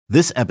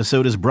This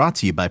episode is brought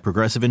to you by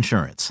Progressive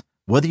Insurance.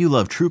 Whether you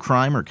love true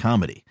crime or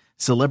comedy,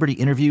 celebrity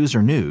interviews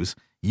or news,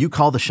 you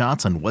call the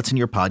shots on what's in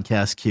your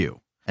podcast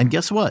queue. And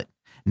guess what?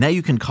 Now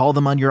you can call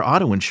them on your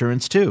auto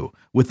insurance too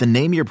with the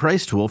Name Your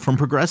Price tool from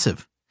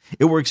Progressive.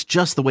 It works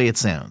just the way it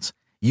sounds.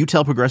 You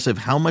tell Progressive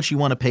how much you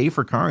want to pay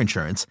for car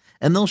insurance,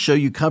 and they'll show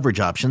you coverage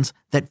options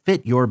that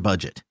fit your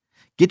budget.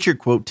 Get your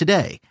quote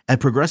today at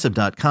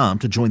Progressive.com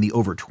to join the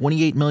over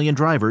 28 million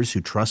drivers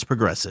who trust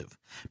Progressive.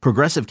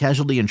 Progressive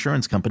Casualty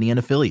Insurance Company and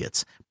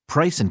Affiliates.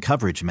 Price and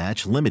coverage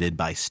match limited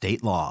by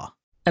state law.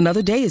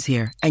 Another day is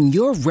here, and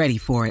you're ready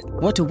for it.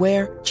 What to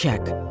wear?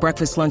 Check.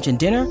 Breakfast, lunch, and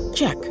dinner?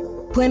 Check.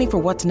 Planning for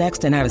what's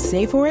next and how to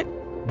save for it?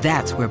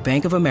 That's where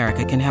Bank of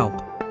America can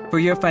help. For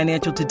your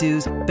financial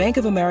to-dos, Bank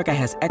of America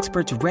has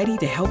experts ready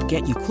to help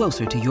get you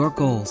closer to your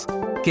goals.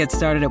 Get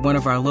started at one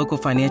of our local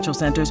financial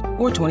centers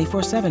or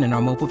 24/7 in our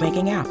mobile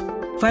banking app.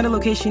 Find a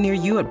location near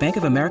you at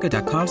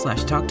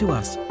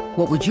bankofamerica.com/talktous.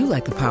 What would you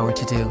like the power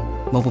to do?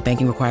 Mobile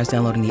banking requires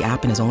downloading the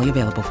app and is only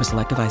available for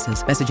select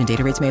devices. Message and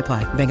data rates may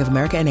apply. Bank of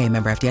America N.A.,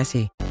 member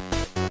FDIC.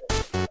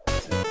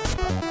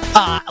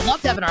 I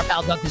loved having our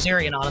pal Doug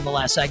Kazarian on in the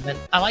last segment.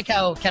 I like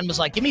how Ken was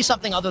like, give me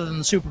something other than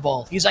the Super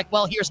Bowl. He's like,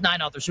 well, here's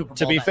 9 other Super Bowl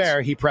To be events.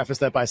 fair, he prefaced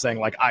that by saying,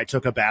 like, I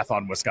took a bath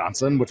on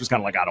Wisconsin, which was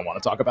kind of like, I don't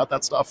want to talk about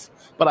that stuff.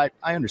 But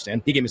I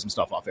understand. He gave me some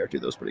stuff off air, too.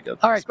 That was pretty good.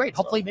 All right, great.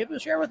 Hopefully, maybe he'll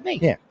share with me.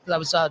 Yeah. I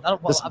was, I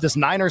don't, well, This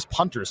Niners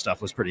punter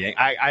stuff was pretty...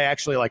 I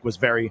actually, like, was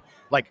very...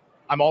 Like,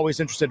 I'm always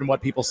interested in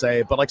what people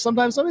say, but, like,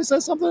 sometimes somebody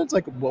says something, it's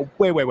like, well,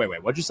 wait.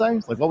 What'd you say?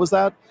 It's like, what was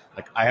that?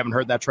 Like, I haven't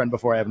heard that trend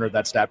before. I haven't heard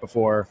that stat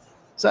before.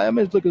 So I'm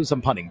going to look at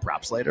some punting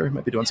props later.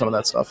 Might be doing some of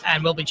that stuff.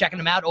 And we'll be checking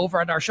them out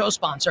over at our show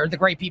sponsor, the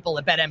great people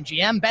at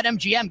BetMGM.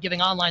 BetMGM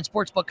giving online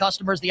sportsbook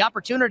customers the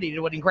opportunity to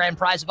win a grand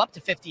prize of up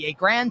to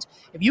 $58,000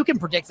 if you can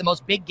predict the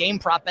most big game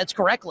prop bets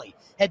correctly.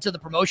 Head to the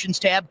promotions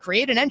tab,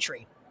 create an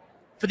entry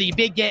for the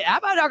big game. How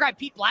about our guy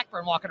Pete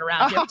Blackburn walking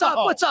around here?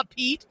 What's up,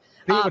 Pete?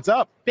 Pete, what's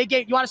up? Big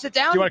game. You want to sit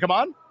down? Do you want to come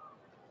on? You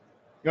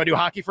want to do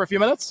hockey for a few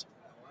minutes?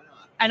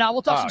 And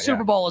we'll talk some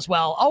Super Bowl as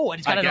well. Oh, and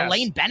he's got an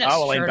Elaine Bennis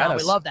shirt on.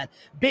 We love that.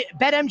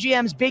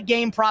 BetMGM's Big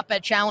Game Prop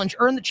Bet Challenge.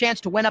 Earn the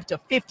chance to win up to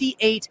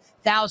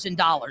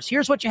 $58,000.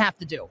 Here's what you have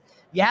to do.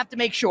 You have to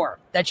make sure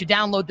that you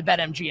download the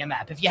BetMGM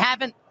app. If you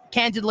haven't,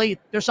 candidly,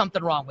 there's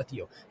something wrong with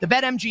you. The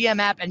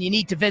BetMGM app, and you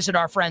need to visit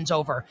our friends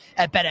over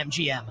at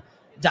BetMGM.com.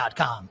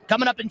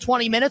 Coming up in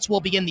 20 minutes, we'll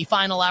begin the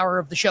final hour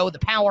of the show, the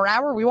Power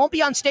Hour. We won't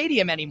be on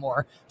Stadium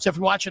anymore. So if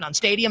you're watching on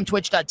Stadium,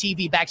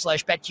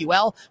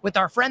 twitch.tv/BetQL, with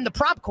our friend, the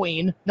Prop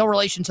Queen, no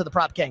relation to the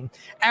Prop King,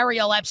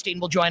 Ariel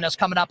Epstein will join us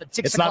coming up at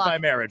 6 o'clock. It's not by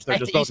marriage. They're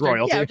just both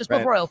royalty. Yeah, just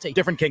both royalty.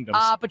 Different kingdoms.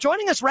 But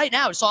joining us right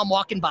now, I saw him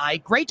walking by.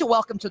 Great to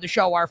welcome to the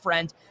show our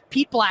friend,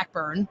 Pete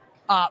Blackburn.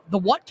 The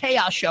What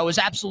Chaos show is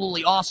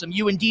absolutely awesome.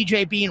 You and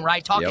DJ Bean,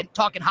 right?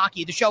 Talking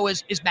hockey. The show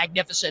is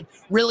magnificent.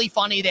 Really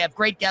funny. They have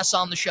great guests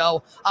on the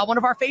show. One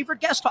of our favorite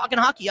guests talking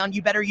hockey on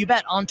You Better You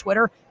Bet on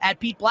Twitter at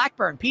Pete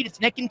Blackburn. Pete,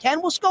 it's Nick and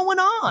Ken. What's going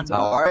on?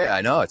 All right.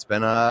 I know it's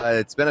been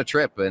a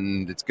trip,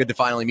 and it's good to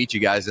finally meet you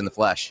guys in the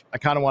flesh. I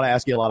kind of want to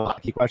ask you a lot of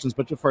hockey questions,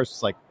 but first,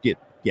 it's like, do you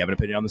have an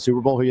opinion on the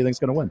Super Bowl? Who do you think is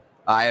going to win?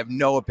 I have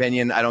no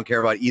opinion. I don't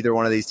care about either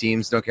one of these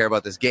teams. Don't care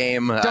about this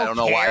game. I don't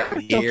know why I'm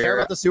here. Don't care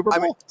about the Super Bowl?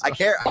 I mean, I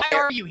care. Why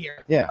are you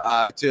here?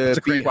 Yeah.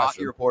 To be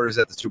hockey reporters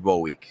at the Super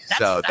Bowl week.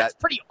 That's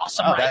pretty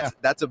awesome, right?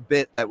 That's a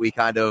bit that we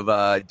kind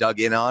of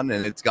dug in on,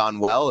 and it's gone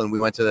well. And we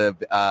went to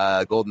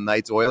the Golden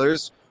Knights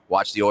Oilers.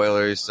 Watched the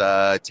Oilers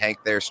tank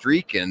their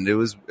streak, and it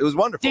was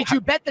wonderful. Did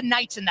you bet the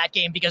Knights in that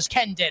game because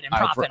Ken did and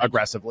profited?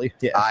 Aggressively.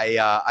 Yeah.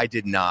 I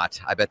did not.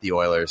 I bet the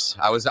Oilers.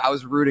 I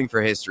was rooting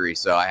for history,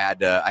 so I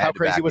had to. How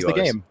crazy was the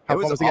game? It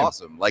was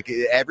awesome. Like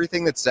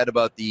everything that's said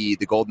about the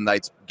Golden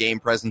Knights game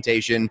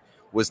presentation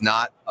was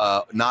not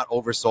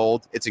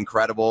oversold. It's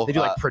incredible. They do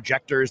like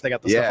projectors. They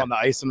got the stuff on the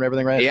ice and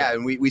everything, right? Yeah,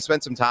 and we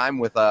spent some time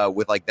with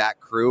like that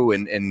crew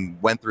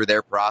and went through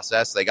their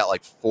process. They got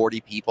like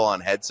 40 people on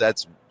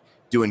headsets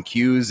doing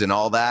cues and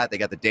all that. They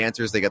got the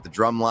dancers, they got the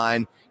drum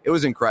line. It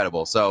was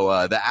incredible.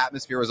 So the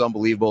atmosphere was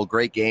unbelievable.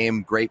 Great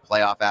game, great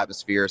playoff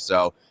atmosphere.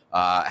 So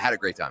I had a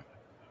great time.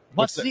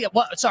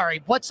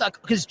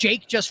 Because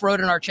Jake just wrote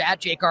in our chat,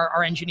 Jake,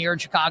 our engineer in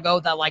Chicago,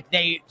 that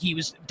he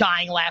was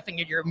dying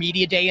laughing at your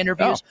media day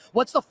interviews. Oh.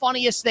 What's the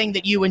funniest thing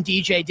that you and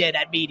DJ did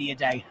at media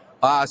day?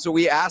 So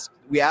we asked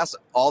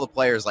all the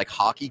players like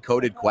hockey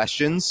coded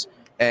questions,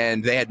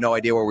 and they had no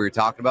idea what we were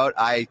talking about.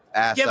 I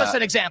asked... Give us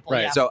an example.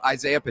 Right. Yeah. So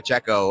Isaiah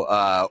Pacheco,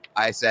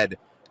 I said,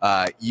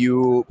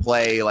 you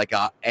play like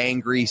a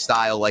angry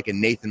style like a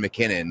Nathan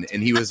McKinnon.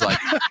 And he was like,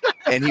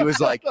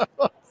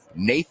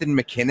 Nathan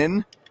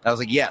McKinnon? I was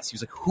like, yes. He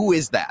was like, who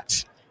is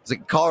that? It's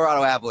like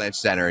Colorado Avalanche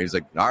center. He's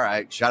like, all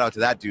right, shout out to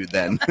that dude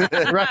then.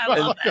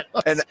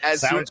 and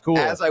as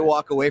I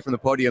walk away from the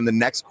podium, the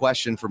next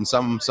question from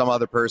some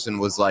other person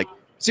was like,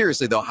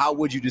 seriously though, how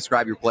would you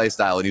describe your play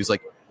style? And he was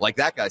like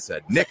that guy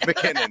said, Nick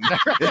McKinnon.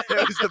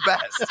 It was the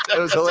best. It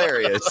was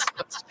hilarious.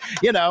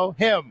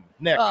 Him,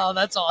 Nick. Oh,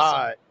 that's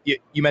awesome.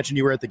 You mentioned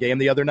you were at the game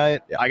the other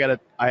night. Yeah.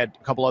 I had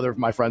a couple other of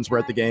my friends were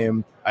at the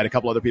game. I had a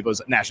couple other people. It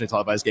was a nationally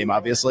televised game,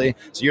 obviously.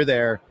 So you're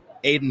there.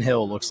 Aiden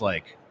Hill looks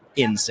like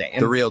insane.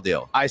 The real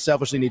deal. I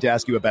selfishly need to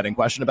ask you a betting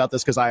question about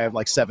this because I have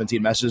like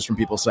 17 messages from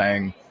people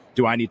saying,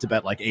 do I need to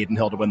bet like Adin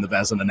Hill to win the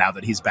Vezina now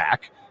that he's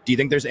back? Do you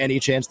think there's any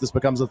chance this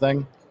becomes a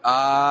thing?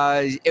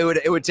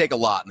 It would take a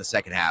lot in the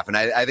second half. And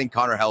I think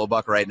Connor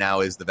Hellebuck right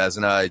now is the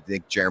Vezina. I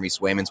think Jeremy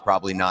Swayman's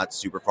probably not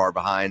super far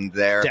behind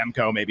there.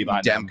 Demko maybe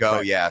behind him.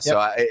 Right. Yeah. Yep.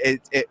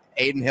 So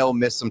Adin Hill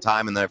missed some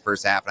time in the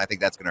first half, and I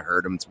think that's going to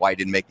hurt him. It's why he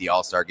didn't make the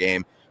All-Star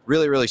game.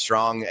 Really, really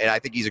strong, and I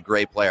think he's a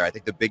great player. I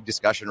think the big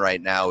discussion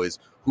right now is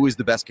who is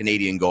the best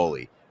Canadian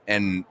goalie.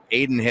 And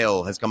Adin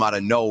Hill has come out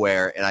of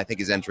nowhere, and I think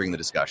is entering the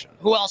discussion.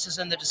 Who else is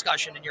in the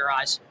discussion in your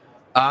eyes?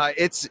 We're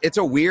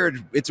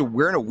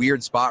in a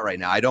weird spot right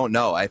now. I don't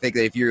know. I think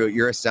that if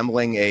you're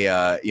assembling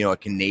a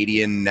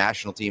Canadian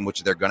national team,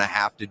 which they're going to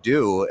have to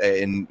do,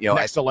 and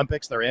next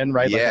Olympics they're in,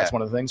 right? Yeah, like that's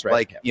one of the things,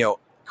 right?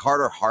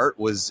 Carter Hart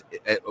was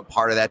a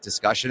part of that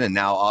discussion, and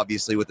now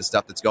obviously with the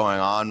stuff that's going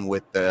on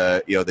with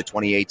the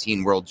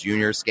 2018 World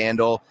Junior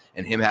scandal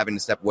and him having to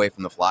step away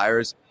from the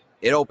Flyers,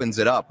 it opens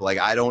it up. Like,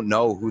 I don't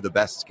know who the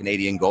best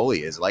Canadian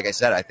goalie is. Like I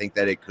said, I think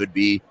that it could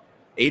be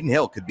Adin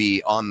Hill could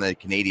be on the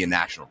Canadian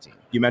national team.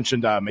 You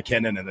mentioned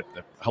McKinnon and the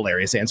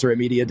hilarious answer at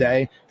Media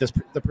Day.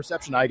 The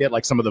perception I get,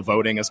 like some of the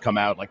voting has come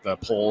out, like the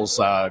polls,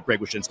 Greg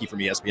Wyshynski from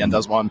ESPN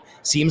does one,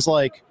 seems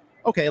like,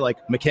 okay, like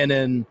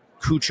McKinnon,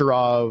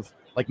 Kucherov,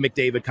 like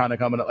McDavid kind of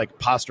coming, like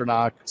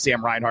Pasternak,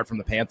 Sam Reinhart from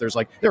the Panthers.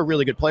 Like, they're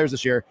really good players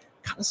this year.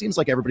 Kind of seems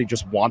like everybody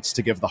just wants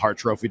to give the Hart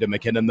Trophy to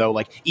McKinnon, though.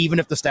 Like, even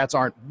if the stats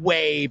aren't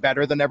way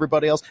better than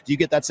everybody else, do you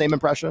get that same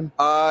impression?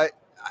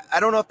 I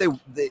don't know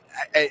if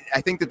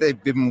I think that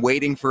they've been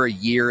waiting for a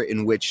year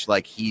in which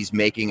like he's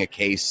making a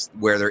case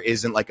where there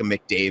isn't like a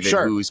McDavid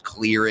who's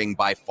clearing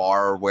by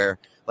far, where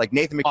like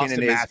Nathan McKinnon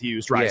Austin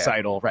Matthews,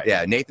 Draisaitl, right?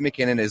 Yeah, Nathan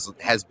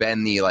McKinnon has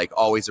been the like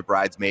always a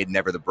bridesmaid,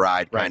 never the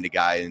bride kind of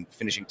guy, and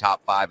finishing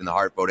top 5 in the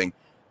Hart voting.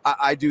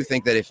 I do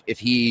think that if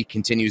he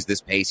continues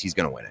this pace, he's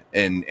going to win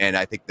it, and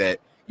I think that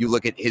you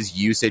look at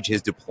his usage,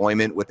 his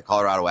deployment with the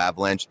Colorado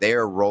Avalanche, they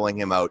are rolling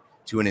him out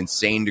to an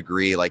insane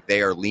degree. Like,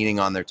 they are leaning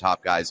on their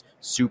top guys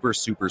super,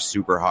 super,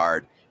 super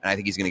hard. And I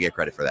think he's going to get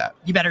credit for that.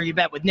 You better you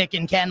bet with Nick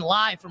and Ken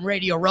live from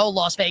Radio Row,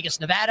 Las Vegas,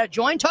 Nevada.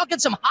 Joined talking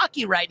some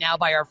hockey right now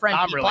by our friend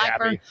Pete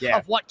Blackburn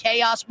of What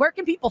Chaos. Where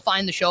can people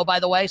find the show, by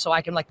the way, so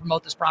I can like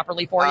promote this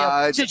properly for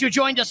you? Since you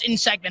joined us in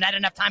segment, I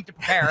didn't have time to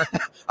prepare.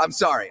 I'm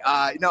sorry.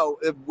 No,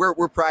 we're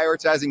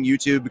prioritizing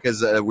YouTube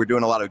because we're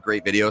doing a lot of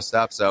great video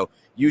stuff. So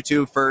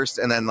YouTube first,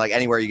 and then like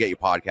anywhere you get your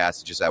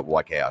podcast, just at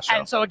What Chaos Show.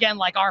 And so again,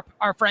 like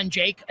our friend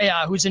Jake,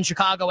 who's in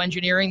Chicago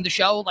engineering the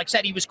show, like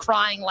said he was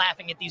crying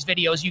laughing at these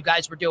videos you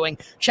guys were doing.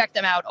 Check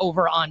them out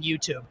over on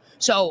YouTube.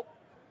 So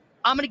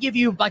I'm going to give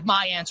you like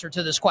my answer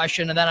to this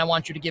question, and then I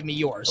want you to give me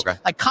yours. Okay.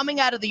 Like coming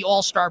out of the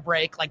All-Star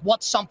break, like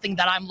what's something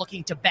that I'm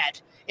looking to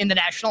bet in the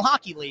National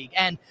Hockey League?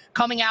 And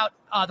coming out,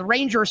 the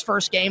Rangers'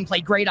 first game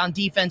played great on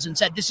defense and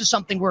said, this is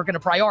something we're going to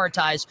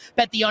prioritize.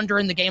 Bet the under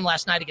in the game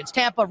last night against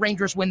Tampa.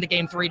 Rangers win the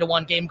game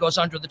 3-1. Game goes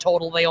under the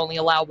total. They only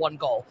allow 1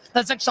 goal.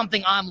 That's like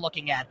something I'm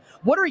looking at.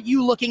 What are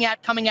you looking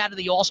at coming out of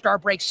the All-Star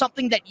break?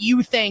 Something that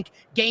you think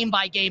game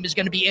by game is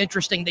going to be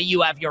interesting that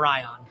you have your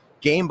eye on?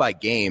 Game by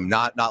game,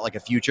 not like a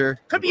future.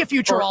 Could be a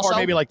future also. Or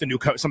maybe like the new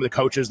some of the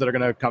coaches that are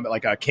going to come,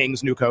 like a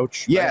Kings new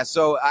coach. Yeah, right?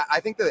 So I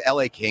think the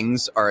LA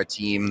Kings are a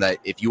team that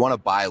if you want to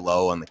buy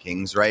low on the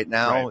Kings right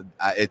now,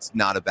 it's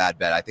not a bad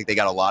bet. I think they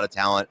got a lot of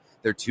talent.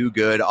 They're too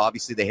good.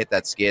 Obviously, they hit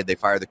that skid. They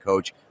fired the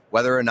coach.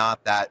 Whether or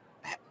not that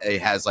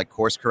it has like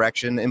course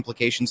correction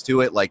implications to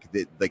it, like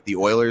the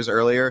Oilers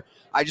earlier,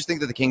 I just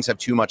think that the Kings have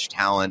too much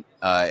talent,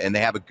 and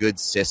they have a good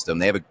system.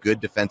 They have a good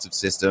defensive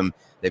system.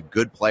 They have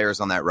good players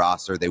on that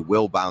roster. They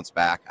will bounce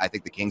back. I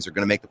think the Kings are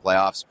going to make the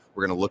playoffs.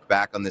 We're going to look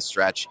back on this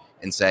stretch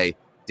and say,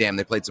 damn,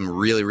 they played some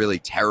really, really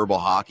terrible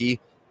hockey,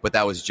 but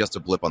that was just a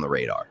blip on the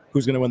radar.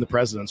 Who's going to win the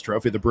President's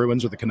Trophy, the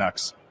Bruins or the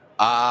Canucks?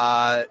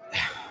 I'll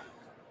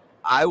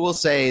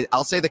say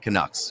the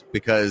Canucks,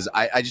 because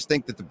I just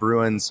think that the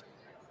Bruins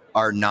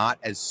are not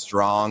as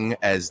strong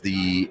as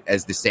the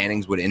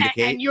standings would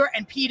indicate.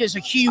 And Pete is a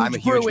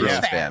huge Bruins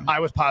fan. I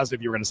was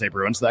positive you were going to say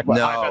Bruins. So that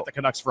question. I bet the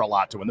Canucks for a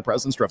lot to win the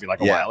President's Trophy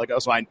like a while ago.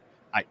 So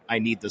I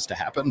need this to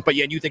happen. But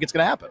yeah, you think it's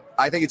going to happen?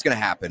 I think it's going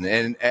to happen.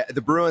 And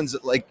the Bruins,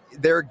 like,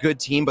 they're a good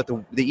team, but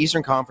the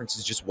Eastern Conference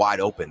is just wide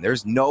open.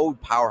 There's no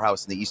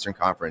powerhouse in the Eastern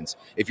Conference.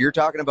 If you're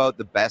talking about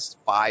the best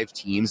 5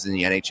 teams in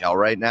the NHL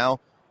right now,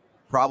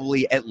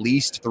 probably at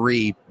least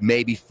 3,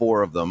 maybe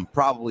 4 of them,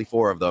 probably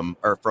 4 of them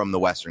are from the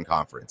Western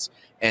Conference.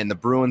 And the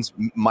Bruins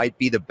might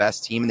be the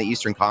best team in the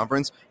Eastern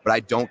Conference, but I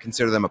don't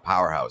consider them a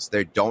powerhouse.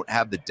 They don't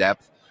have the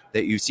depth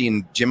that you've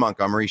seen Jim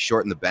Montgomery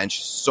shorten the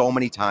bench so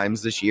many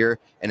times this year,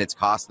 and it's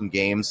cost them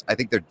games. I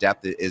think their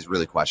depth is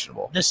really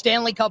questionable. The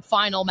Stanley Cup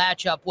final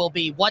matchup will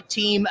be what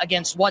team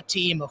against what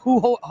team,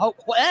 who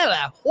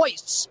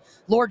hoists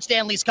Lord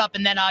Stanley's Cup,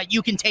 and then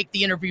you can take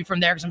the interview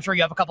from there, because I'm sure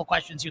you have a couple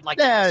questions you'd like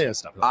to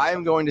ask.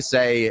 I'm going to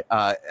say,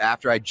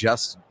 after I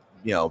just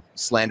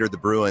slandered the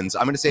Bruins,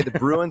 I'm going to say the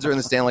Bruins are in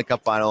the Stanley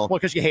Cup final. Well,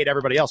 because you hate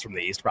everybody else from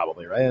the East,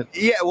 probably, right?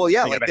 Yeah, well,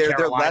 yeah, like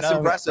they're less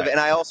impressive. Right. And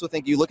I also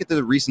think you look at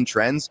the recent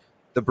trends,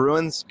 the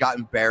Bruins got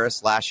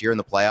embarrassed last year in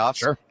the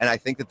playoffs, and I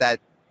think that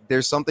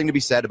there's something to be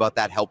said about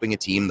that helping a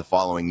team the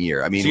following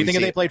year. I mean, so you think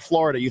if they played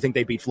Florida, you think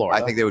they beat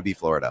Florida? I think they would beat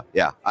Florida.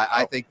 Yeah,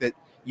 I think that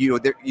you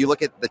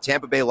look at the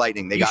Tampa Bay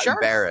Lightning, they got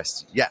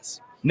embarrassed.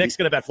 Yes. Nick's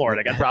going to bet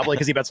Florida again, probably,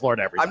 because he bets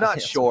Florida every time. I'm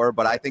not sure,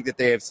 but I think that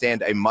they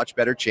stand a much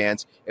better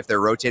chance if they're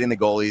rotating the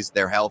goalies,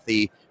 they're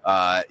healthy.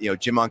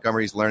 Jim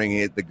Montgomery's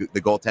learning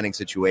the goaltending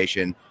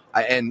situation.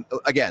 And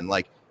again,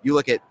 like, you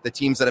look at the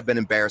teams that have been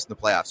embarrassed in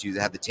the playoffs. You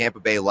have the Tampa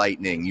Bay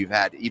Lightning. You've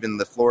had even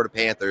the Florida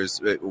Panthers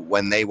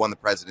when they won the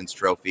President's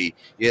Trophy.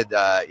 You had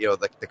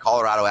the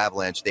Colorado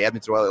Avalanche, the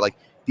Edmonton Oilers. Like,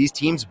 these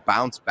teams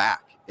bounce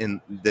back in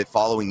the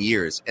following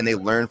years, and they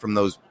learn from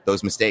those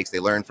mistakes. They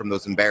learn from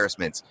those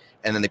embarrassments,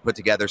 and then they put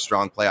together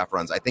strong playoff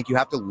runs. I think you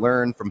have to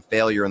learn from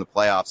failure in the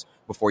playoffs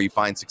before you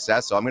find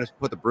success. So I'm going to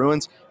put the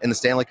Bruins in the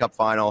Stanley Cup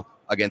final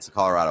against the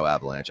Colorado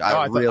Avalanche. I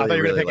thought you were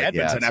going to pick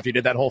Edmonton after you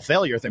did that whole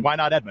failure thing. Why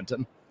not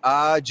Edmonton?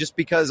 Just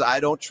because I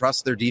don't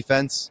trust their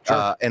defense,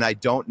 and I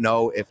don't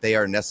know if they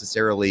are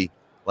necessarily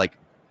like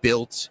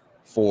built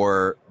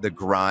for the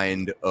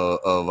grind of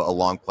a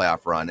long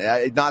playoff run.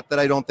 Not that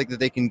I don't think that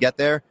they can get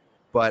there,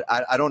 but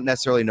I don't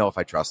necessarily know if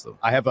I trust them.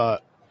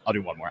 I'll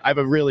do one more. I have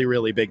a really,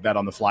 really big bet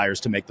on the Flyers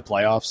to make the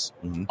playoffs.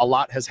 Mm-hmm. A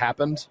lot has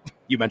happened.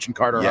 You mentioned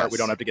Carter Hart. We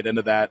don't have to get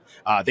into that.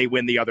 They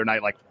win the other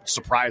night, like,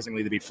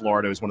 surprisingly, they beat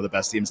Florida, who's one of the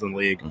best teams in the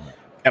league.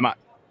 Mm-hmm.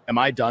 Am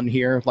I done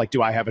here? Like,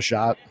 do I have a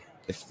shot?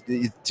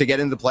 To get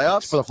into the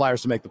playoffs? For the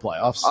Flyers to make the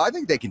playoffs? I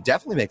think they can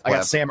definitely make the playoffs. I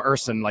got Sam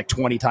Ersson like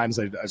 20 times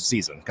a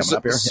season coming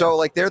up here. So,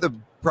 like, they're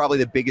probably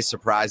the biggest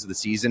surprise of the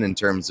season in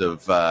terms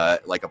of,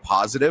 like, a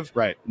positive.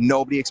 Right.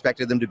 Nobody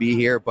expected them to be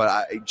here,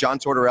 but John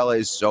Tortorella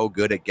is so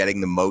good at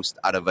getting the most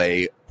out of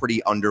a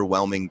pretty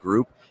underwhelming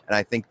group, and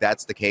I think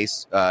that's the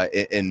case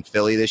in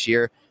Philly this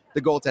year.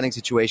 The goaltending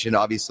situation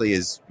obviously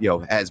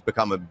has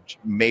become a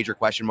major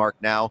question mark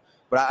now.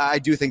 But I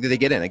do think that they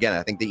get in. Again,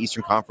 I think the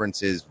Eastern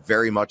Conference is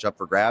very much up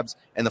for grabs,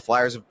 and the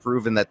Flyers have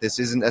proven that this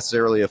isn't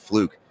necessarily a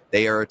fluke.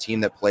 They are a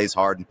team that plays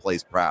hard and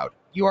plays proud.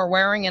 You are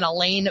wearing an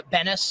Elaine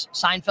Bennis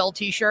Seinfeld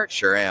t-shirt.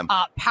 Sure am.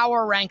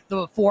 Power rank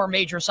the 4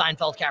 major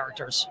Seinfeld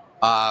characters.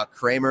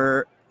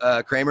 Kramer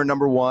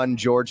number 1,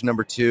 George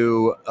number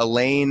 2,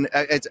 Elaine.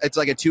 It's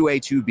like a 2A,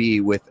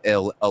 2B with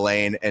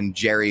Elaine, and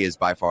Jerry is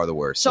by far the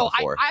worst. So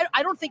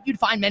I don't think you'd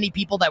find many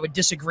people that would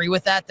disagree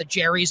with that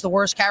Jerry's the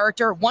worst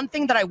character. One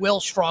thing that I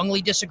will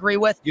strongly disagree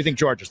with. You think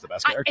George is the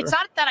best character? It's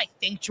not that I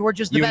think George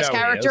is the best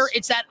character.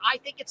 It's that I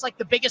think it's like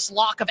the biggest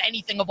lock of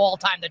anything of all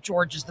time that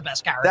George is the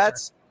best character.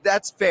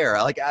 That's fair.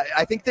 Like,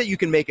 I think that you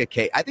can make a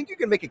case. I think you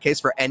can make a case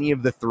for any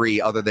of the 3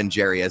 other than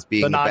Jerry as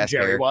being the best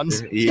character.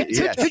 Ones.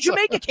 Yes. Could you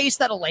make a case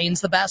that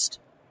Elaine's the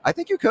best? I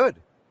think you could.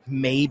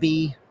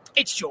 Maybe.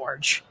 It's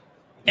George.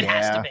 It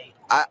has to be.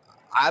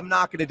 I'm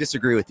not going to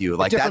disagree with you.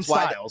 Like, that's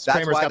why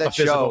that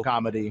show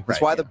comedy. That's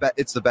why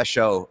it's the best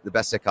show, the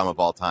best sitcom of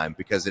all time,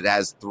 because it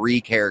has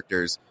 3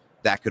 characters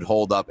that could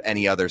hold up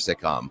any other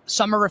sitcom.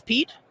 Summer of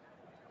Pete.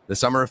 The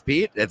Summer of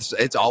Pete?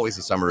 It's always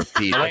the Summer of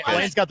Pete.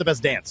 Elaine's got the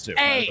best dance, too.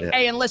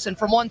 Hey, and listen,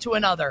 from one to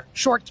another,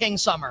 Short King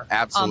Summer.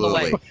 Absolutely.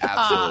 On the way.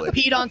 Absolutely.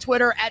 Pete on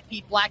Twitter, at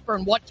Pete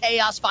Blackburn. What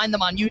Chaos? Find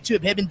them on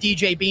YouTube, him and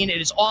DJ Bean. It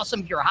is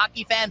awesome. If you're a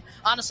hockey fan,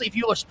 honestly, if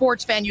you're a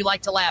sports fan, you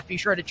like to laugh, be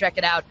sure to check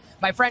it out.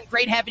 My friend,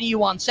 great having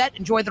you on set.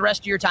 Enjoy the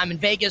rest of your time in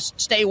Vegas.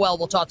 Stay well.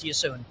 We'll talk to you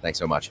soon. Thanks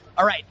so much.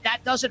 All right, that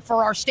does it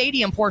for our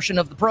Stadium portion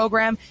of the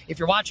program. If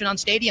you're watching on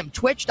Stadium,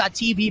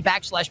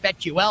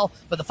 twitch.tv/BetQL.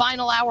 For the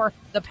final hour,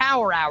 the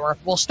Power Hour.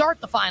 We'll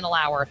start the final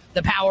hour,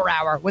 the Power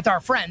Hour, with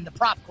our friend, the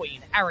prop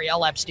queen,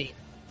 Ariel Epstein.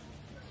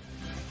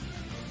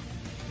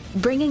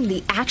 Bringing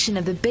the action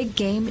of the big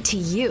game to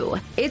you.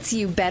 It's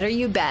You Better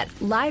You Bet,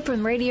 live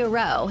from Radio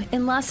Row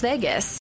in Las Vegas.